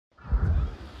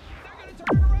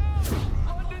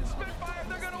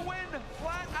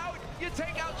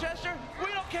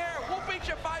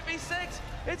76,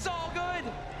 it's all good.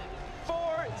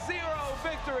 4-0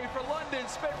 victory for London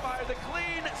Spitfire, the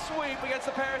clean sweep against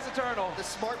the Paris Eternal. The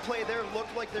smart play there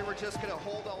looked like they were just going to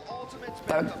hold all ultimates.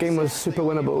 That game was super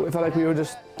winnable. It felt like we were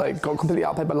just got completely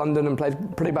outplayed by London and played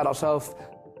pretty bad ourselves.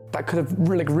 That could have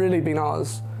really been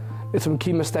ours with some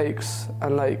key mistakes,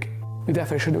 and we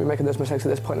definitely shouldn't be making those mistakes at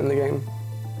this point in the game.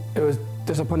 It was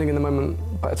disappointing in the moment,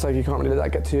 but it's you can't really let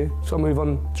that get to you. So move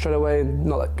on straight away and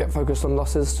not get focused on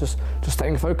losses, just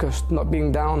staying focused, not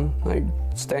being down,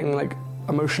 staying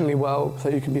emotionally well so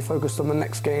you can be focused on the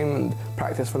next game and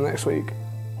practice for the next week.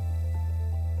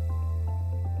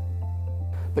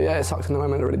 But yeah, it sucked in the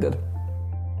moment, it really did.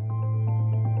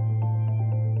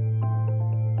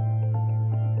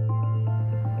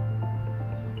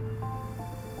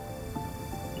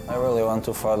 I really want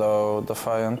to follow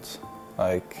Defiant.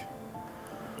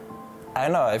 I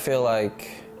know, I feel like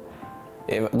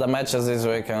if the matches this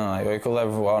weekend, we could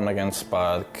have won against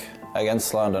Spark.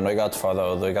 Against London, we got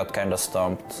followed, we got kind of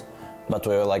stomped, but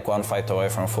we were one fight away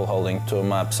from full holding 2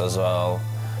 maps as well.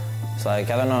 It's I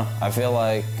don't know, I feel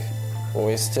like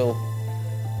we still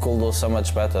could do so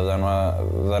much better than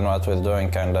what we're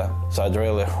doing, kinda. So I'd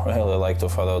really like to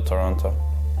follow Toronto.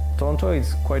 Toronto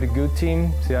is quite a good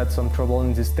team. They had some trouble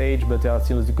in this stage, but they are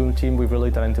still a good team with really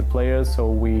talented players,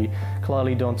 so we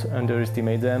clearly don't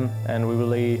underestimate them, and we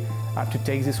really have to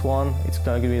take this one. It's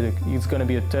gonna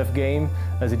be a tough game.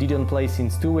 They didn't play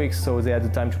since 2 weeks, so they had the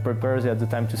time to prepare, they had the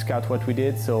time to scout what we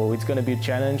did, so it's gonna be a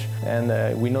challenge, and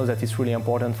we know that it's really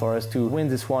important for us to win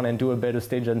this one and do a better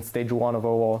stage than stage 1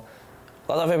 overall.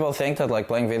 A lot of people think that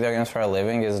playing video games for a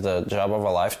living is the job of a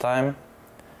lifetime.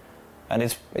 And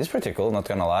it's pretty cool, not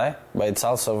gonna lie, but it's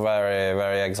also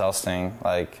very exhausting.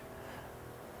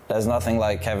 There's nothing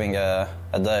like having a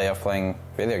day of playing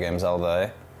video games all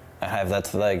day and have that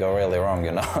day go really wrong,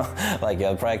 you know?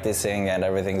 You're practicing and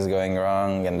everything's going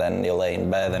wrong, and then you lay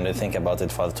in bed and you think about it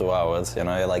for 2 hours, you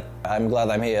know? You're I'm glad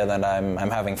I'm here and I'm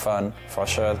having fun, for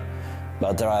sure,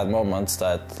 but there are moments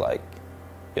that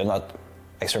you're not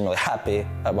extremely happy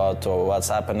about what's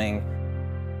happening.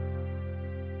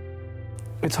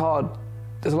 It's hard.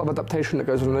 There's a lot of adaptation that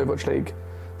goes on in Overwatch League.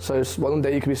 So one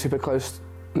day you could be super close,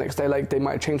 next day they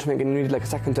might change something and you need a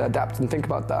second to adapt and think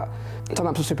about that. Some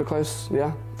maps are super close,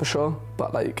 yeah, for sure,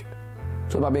 but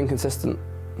it's all about being consistent.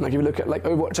 If you look at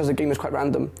Overwatch as a game is quite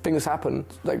random. Things happen,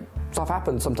 stuff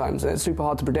happens sometimes, and it's super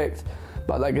hard to predict.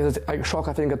 But it's Shock,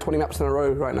 I think, at 20 maps in a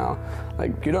row right now.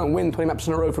 You don't win 20 maps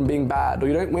in a row from being bad, or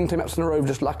you don't win 20 maps in a row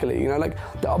just luckily, you know?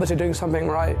 They're obviously doing something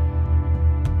right.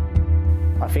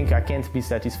 I think I can't be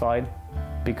satisfied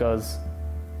because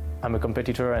I'm a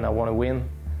competitor and I want to win.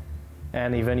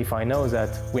 And even if I know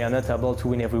that we are not able to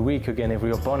win every week against every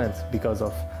opponent because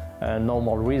of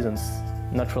normal reasons,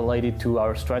 not related to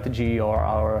our strategy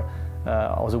or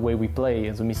the way we play,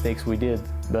 the mistakes we did,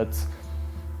 but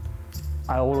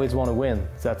I always want to win.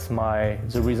 That's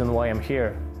the reason why I'm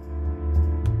here.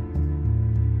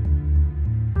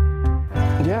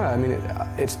 Yeah, I mean,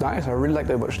 it's nice. I really like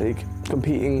the Overwatch League.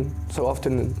 Competing so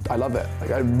often, I love it.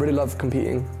 I really love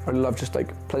competing. I really love just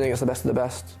playing against the best of the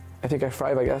best. I think I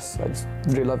thrive, I guess. I just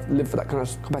really live for that kind of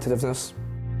competitiveness.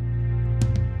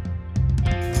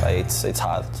 It's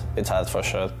hard. It's hard for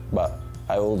sure, but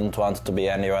I wouldn't want to be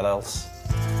anywhere else.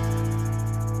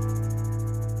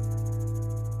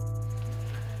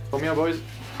 Come here, boys.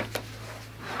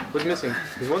 Who's missing?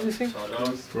 Is one missing?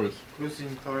 Cruz. Cruz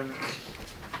in toilet.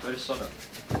 Where's Sona?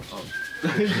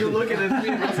 You look at it.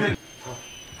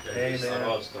 Hey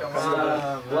man. Come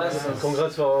on.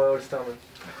 Congrats for All-Star, man.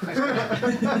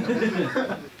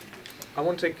 I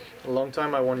won't take a long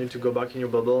time. I want you to go back in your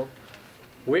bubble.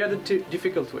 We had a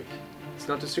difficult week. It's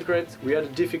not a secret. We had a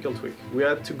difficult week. We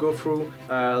had to go through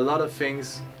a lot of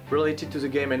things related to the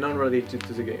game and non-related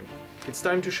to the game. It's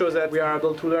time to show that we are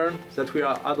able to learn, that we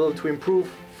are able to improve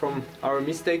from our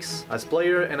mistakes as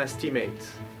player and as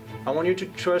teammates. I want you to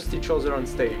trust each other on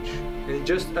stage, and it's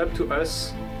just up to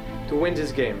us to win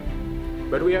this game.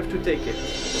 But we have to take it.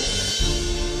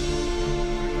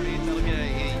 Pretty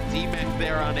intelligent D-Mac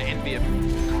there under Envy.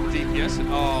 Yes?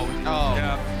 Oh.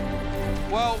 Yeah.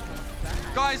 Well,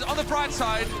 guys, on the bright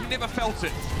side, we never felt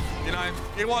it. You know,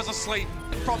 it was asleep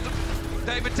from them.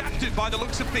 They've adapted by the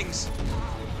looks of things.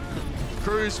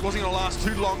 Cruz wasn't going to last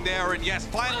too long there, and yes,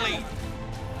 finally,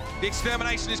 the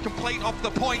extermination is complete off the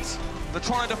point. The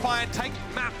Toronto Defiant take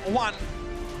map 1.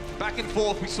 Back and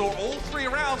forth, we saw all 3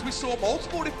 rounds, we saw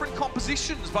multiple different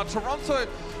compositions, but Toronto,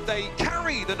 they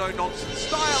carry the no-nonsense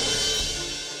style.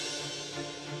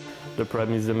 The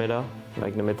problem is the meta.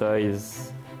 The meta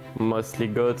is mostly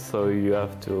good, so you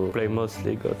have to play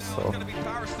mostly good. So it's going to be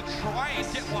Paris to try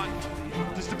and get one.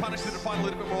 just to punish the Defiant a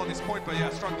little bit more on this point, but yeah,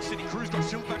 struggle City. Cruz got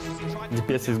shield bash as he tried.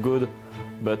 DPS is good,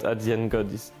 but at the end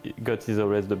God is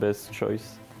always the best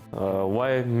choice.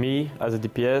 Why me, as a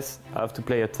DPS, I have to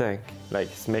play a tank? Like,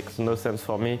 it makes no sense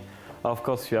for me. Of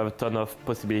course, you have a ton of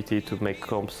possibility to make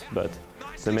comps, but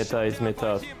the meta is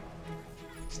meta.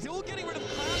 Still getting rid of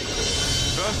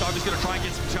First time he's going to try and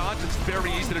get some charge. It's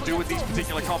very easy to do with these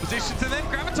particular compositions. And then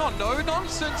Graviton, no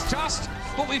nonsense, just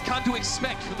what we've come to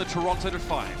expect from the Toronto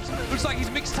Defiant. Looks like his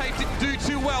mixtape didn't do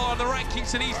too well on the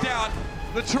rankings and he's down.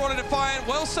 The Toronto Defiant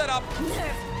well set up.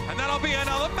 And that'll be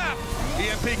another map.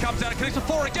 EMP comes out and connects to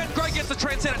 4 again. Greg gets the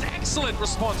transcend. An excellent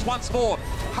response once more.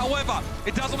 However,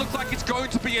 it doesn't look like it's going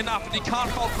to be enough, and you can't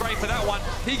fault Gray for that one.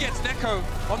 He gets Neko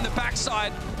on the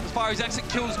backside. As far as exit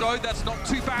kills go, that's not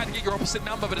too bad to get your opposite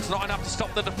number, but it's not enough to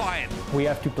stop the Defiant. We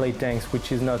have to play tanks,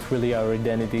 which is not really our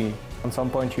identity. At some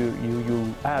point,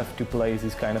 you have to play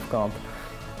this kind of comp.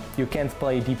 You can't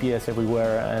play DPS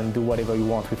everywhere and do whatever you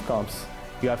want with comps.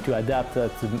 You have to adapt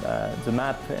to the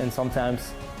map, and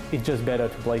sometimes it's just better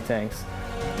to play tanks.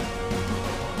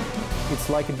 It's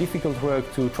like a difficult work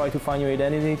to try to find your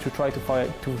identity, to try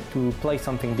to play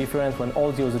something different when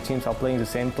all the other teams are playing the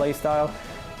same play style,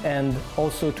 and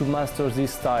also to master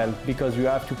this style because you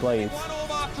have to play it. One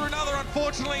orb after another,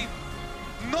 unfortunately,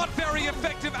 not very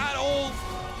effective at all.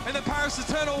 And the Paris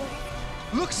Eternal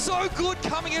looks so good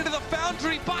coming into the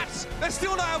Foundry, but they're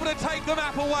still not able to take the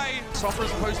map away. Softer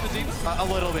as opposed to Demon? A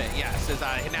little bit, yes. As,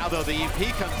 now though the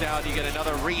EMP comes down, you get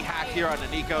another rehack here on the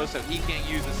Nico, so he can't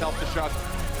use the self-destruct.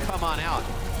 Come on out.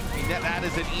 I mean, that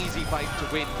is an easy fight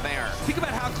to win there. Think about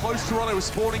how close Toronto is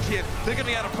spawning here. They're going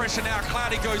to be out of pressure now.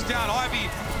 Cloudy goes down.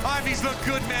 Ivy's looked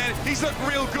good, man. He's looked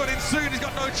real good, and soon he's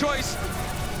got no choice.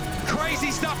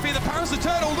 Crazy stuff here. The Paris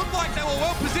Eternal looked like they were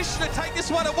well positioned to take this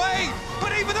one away,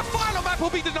 but even the final map will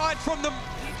be denied from them.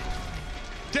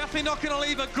 Definitely not going to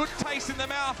leave a good taste in the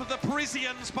mouth of the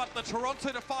Parisians, but the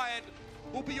Toronto Defiant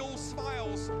will be all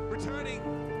smiles, returning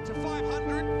to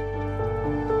 500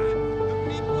 at the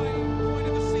midway point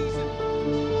of the season.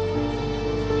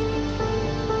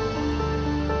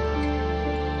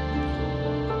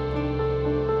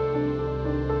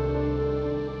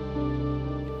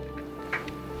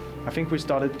 I think we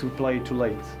started to play too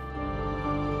late.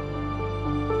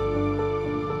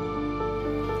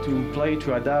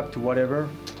 To adapt to whatever,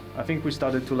 I think we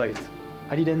started too late.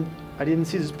 I didn't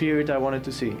see the spirit I wanted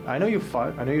to see. I know you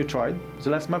fought, I know you tried. The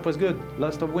last map was good.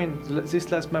 Last of win.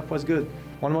 This last map was good.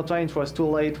 One more time it was too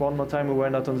late. One more time we were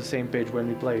not on the same page when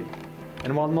we played.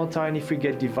 And one more time, if we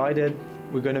get divided,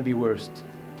 we're gonna be worst.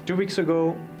 2 weeks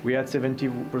ago, we had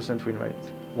 70% win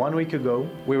rate. 1 week ago,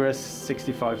 we were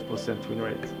 65% win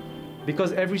rate.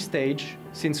 Because every stage,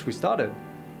 since we started,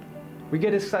 we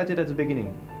get excited at the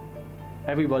beginning.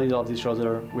 Everybody loves each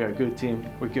other, we are a good team,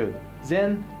 we're good.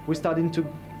 Then, we start into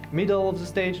middle of the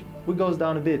stage, we goes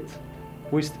down a bit.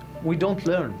 We don't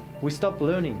learn, we stop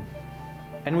learning,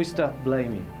 and we start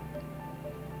blaming.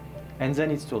 And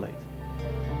then it's too late.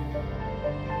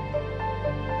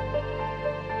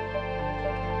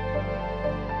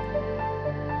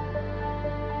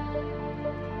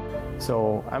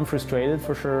 So I'm frustrated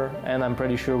for sure, and I'm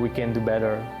pretty sure we can do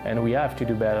better, and we have to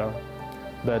do better.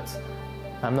 But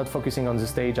I'm not focusing on the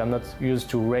stage. I'm not used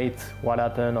to rate what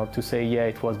happened or to say, yeah,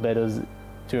 it was better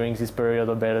during this period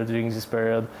or better during this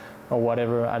period or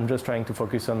whatever. I'm just trying to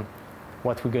focus on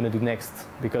what we're going to do next,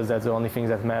 because that's the only things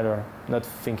that matter. Not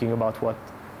thinking about what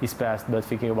is past, but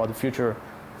thinking about the future.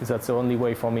 That's the only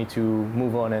way for me to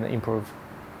move on and improve.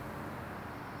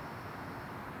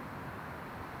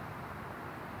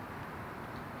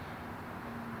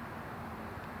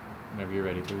 Whenever you're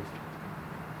ready, please.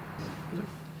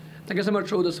 Thank you so much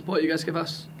for all the support you guys give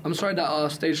us. I'm sorry that our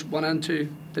stage 1 and 2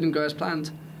 didn't go as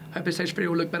planned. Hopefully stage 3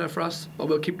 will look better for us, but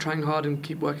we'll keep trying hard and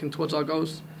keep working towards our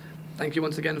goals. Thank you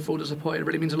once again for all the support. It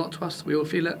really means a lot to us. We all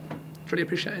feel it. It's really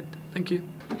appreciated. Thank you.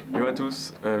 Yo à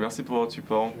tous, merci pour votre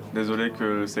support. Désolé que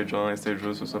le stage 1 et stage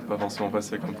 2 se soient pas forcément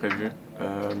passés comme prévu,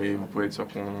 mais vous pouvez être sûr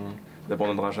qu'on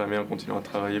n'abandonnera jamais, on continuera à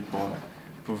travailler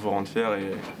pour vous rendre fiers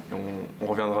et on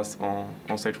reviendra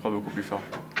en stage 3 beaucoup plus fort.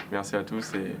 Merci à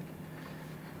tous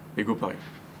et go Paris.